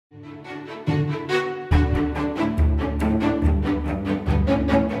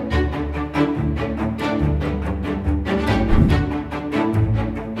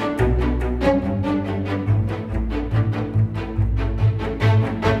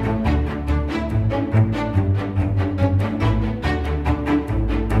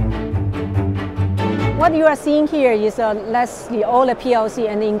what you are seeing here is all the PLC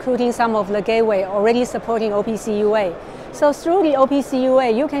and including some of the gateway already supporting OPC UA. So through the OPC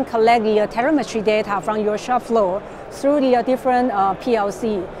UA, you can collect the telemetry data from your shop floor through the different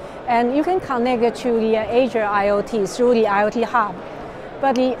PLC. And you can connect it to the Azure IoT through the IoT hub.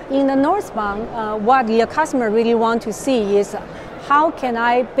 But in the northbound, what the customer really want to see is how can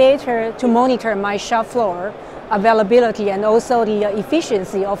I better to monitor my shop floor availability and also the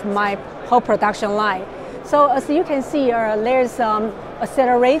efficiency of my whole production line. So as you can see, there's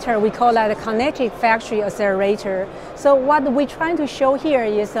accelerator, we call that a connected factory accelerator. So what we're trying to show here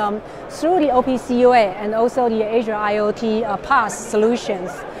is through the OPC UA and also the Azure IoT PaaS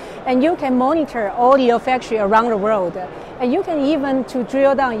solutions, and you can monitor all the factory around the world. And you can even to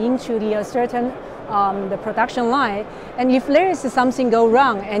drill down into the certain the production line, and if there is something go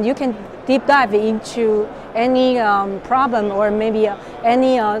wrong, and you can deep dive into any problem or maybe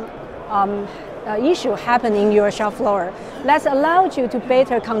any issue happening in your shop floor. That's allowed you to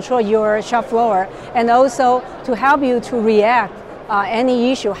better control your shop floor and also to help you to react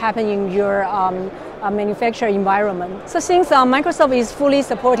any issue happening in your manufacturing environment. So since Microsoft is fully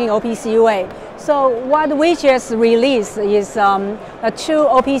supporting OPC UA, so what we just released is two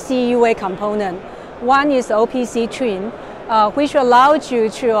OPC UA components. One is OPC Twin, which allows you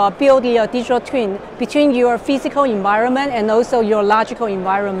to build a digital twin between your physical environment and also your logical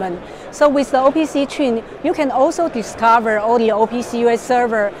environment. So with the OPC Twin, you can also discover all the OPC UA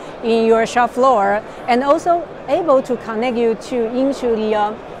server in your shop floor and also able to connect you into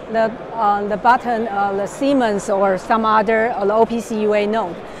the button, the Siemens or some other OPC UA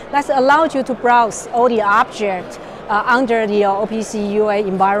node. That allows you to browse all the objects under the OPC UA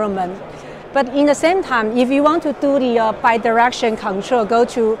environment. But in the same time, if you want to do the bi-direction control, go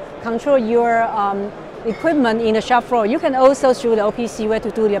to control your equipment in the shop floor, you can also through the OPC UA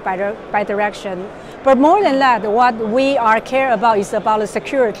to do the bi-direction. But more than that, what we care about is about the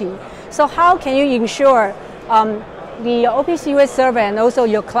security. So how can you ensure the OPC UA server and also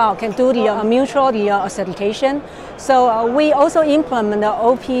your cloud can do the mutual authentication? So we also implement the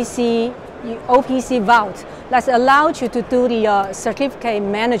OPC Vault that allows you to do the certificate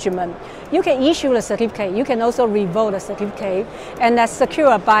management. You can issue the certificate, you can also revoke the certificate, and that's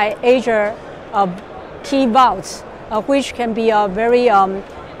secured by Azure Key Vault, which can be very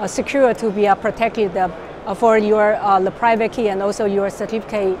secure to be protected for your the private key and also your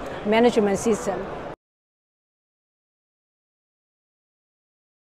certificate management system.